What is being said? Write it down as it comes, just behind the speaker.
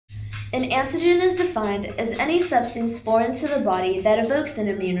An antigen is defined as any substance foreign to the body that evokes an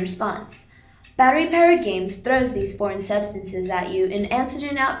immune response. Battery-powered games throws these foreign substances at you in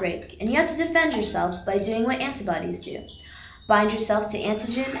antigen outbreak, and you have to defend yourself by doing what antibodies do. Bind yourself to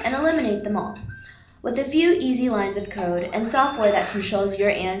antigen and eliminate them all. With a few easy lines of code and software that controls your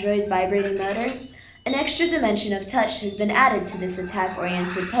Android's vibrating motor, an extra dimension of touch has been added to this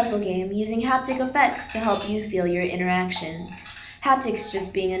attack-oriented puzzle game using haptic effects to help you feel your interaction. Haptics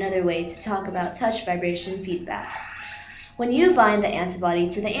just being another way to talk about touch vibration feedback. When you bind the antibody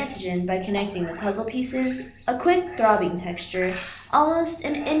to the antigen by connecting the puzzle pieces, a quick throbbing texture, almost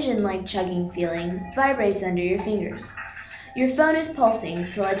an engine-like chugging feeling, vibrates under your fingers. Your phone is pulsing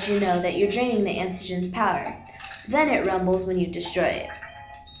to let you know that you're draining the antigen's power. Then it rumbles when you destroy it.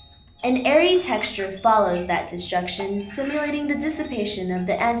 An airy texture follows that destruction, simulating the dissipation of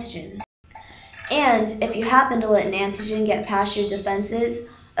the antigen. And if you happen to let an antigen get past your defenses,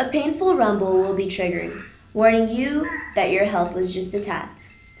 a painful rumble will be triggered, warning you that your health was just attacked.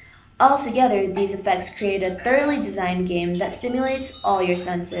 Altogether, these effects create a thoroughly designed game that stimulates all your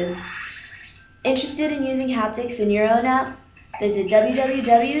senses. Interested in using haptics in your own app? Visit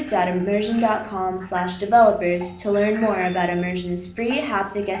www.immersion.com/developers to learn more about Immersion's free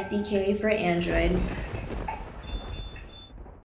haptic SDK for Android.